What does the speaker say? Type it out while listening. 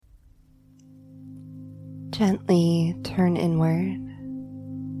Gently turn inward.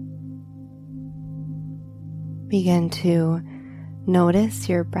 Begin to notice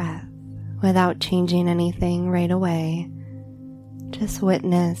your breath without changing anything right away. Just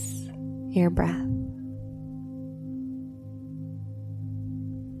witness your breath.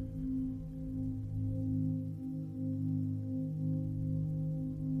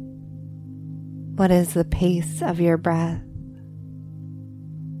 What is the pace of your breath?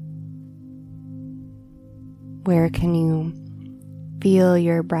 Where can you feel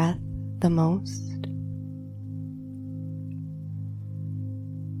your breath the most?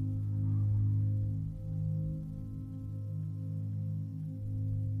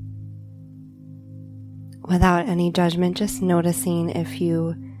 Without any judgment, just noticing if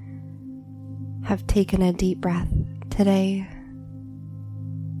you have taken a deep breath today,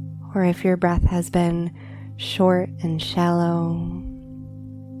 or if your breath has been short and shallow.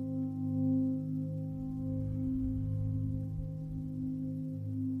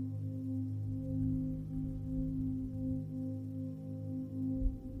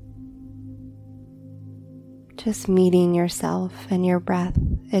 Just meeting yourself and your breath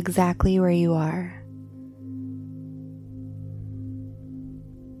exactly where you are.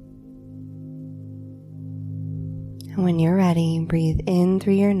 And when you're ready, breathe in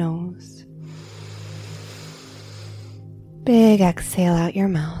through your nose. Big exhale out your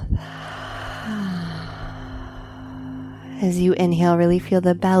mouth. As you inhale, really feel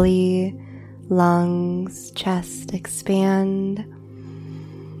the belly, lungs, chest expand.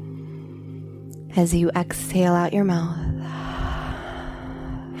 As you exhale out your mouth,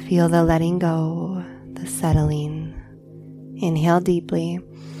 feel the letting go, the settling. Inhale deeply.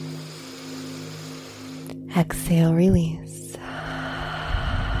 Exhale, release.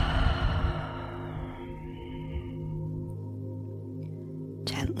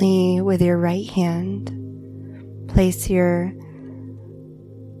 Gently, with your right hand, place your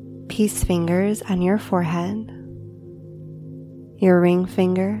peace fingers on your forehead, your ring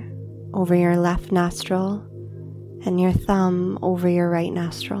finger over your left nostril, and your thumb over your right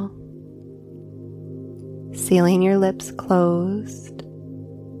nostril. Sealing your lips closed,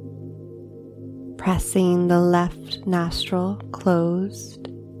 pressing the left nostril closed.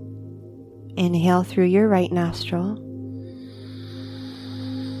 Inhale through your right nostril.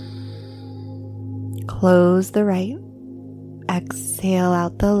 Close the right. Exhale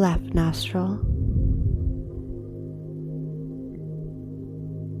out the left nostril.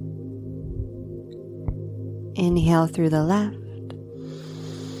 Inhale through the left.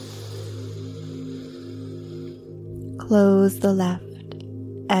 Close the left.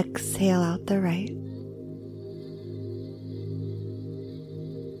 Exhale out the right.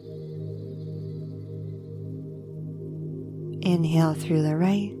 Inhale through the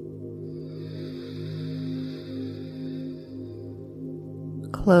right.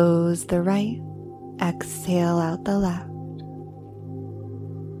 Close the right. Exhale out the left.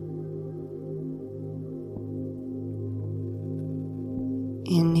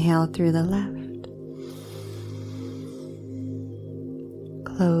 Inhale through the left.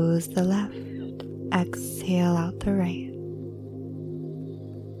 Close the left. Exhale out the right.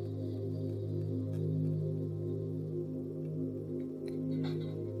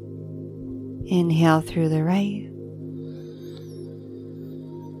 Inhale through the right.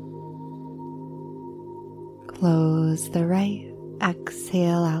 Close the right.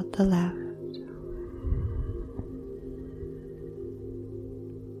 Exhale out the left.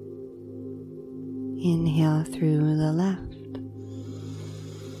 Inhale through the left.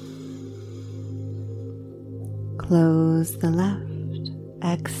 Close the left.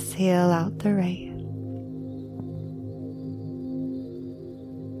 Exhale out the right.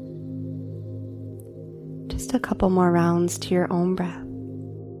 Just a couple more rounds to your own breath.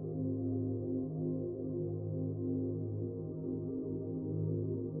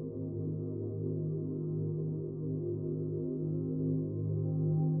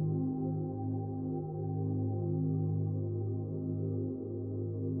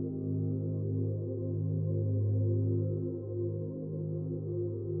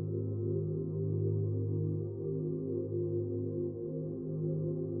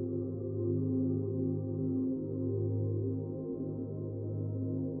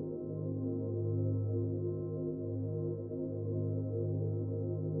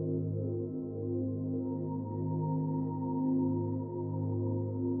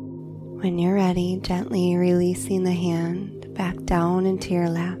 When you're ready, gently releasing the hand back down into your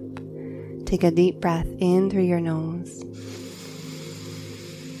lap. Take a deep breath in through your nose.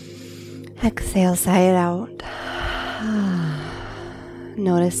 Exhale, sigh it out.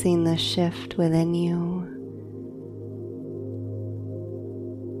 Noticing the shift within you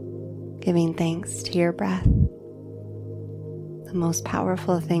giving thanks to your breath, the most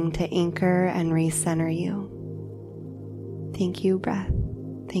powerful thing to anchor and recenter you. Thank you, breath.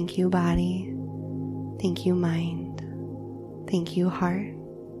 Thank you, body. Thank you, mind. Thank you, heart.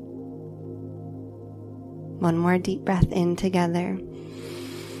 One more deep breath in together.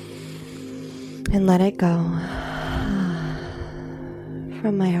 And let it go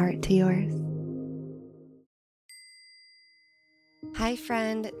from my heart to yours. Hi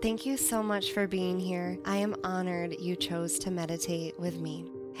friend, thank you so much for being here. I am honored you chose to meditate with me.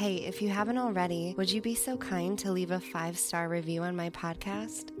 Hey, if you haven't already, would you be so kind to leave a 5-star review on my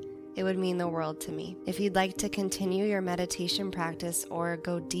podcast? It would mean the world to me. If you'd like to continue your meditation practice or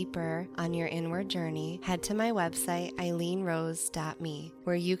go deeper on your inward journey, head to my website, eileenrose.me,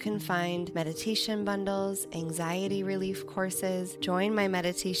 where you can find meditation bundles, anxiety relief courses, join my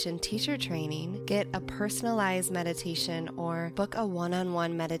meditation teacher training, get a personalized meditation, or book a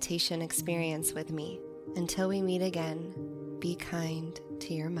one-on-one meditation experience with me. Until we meet again, be kind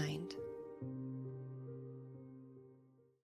to your mind.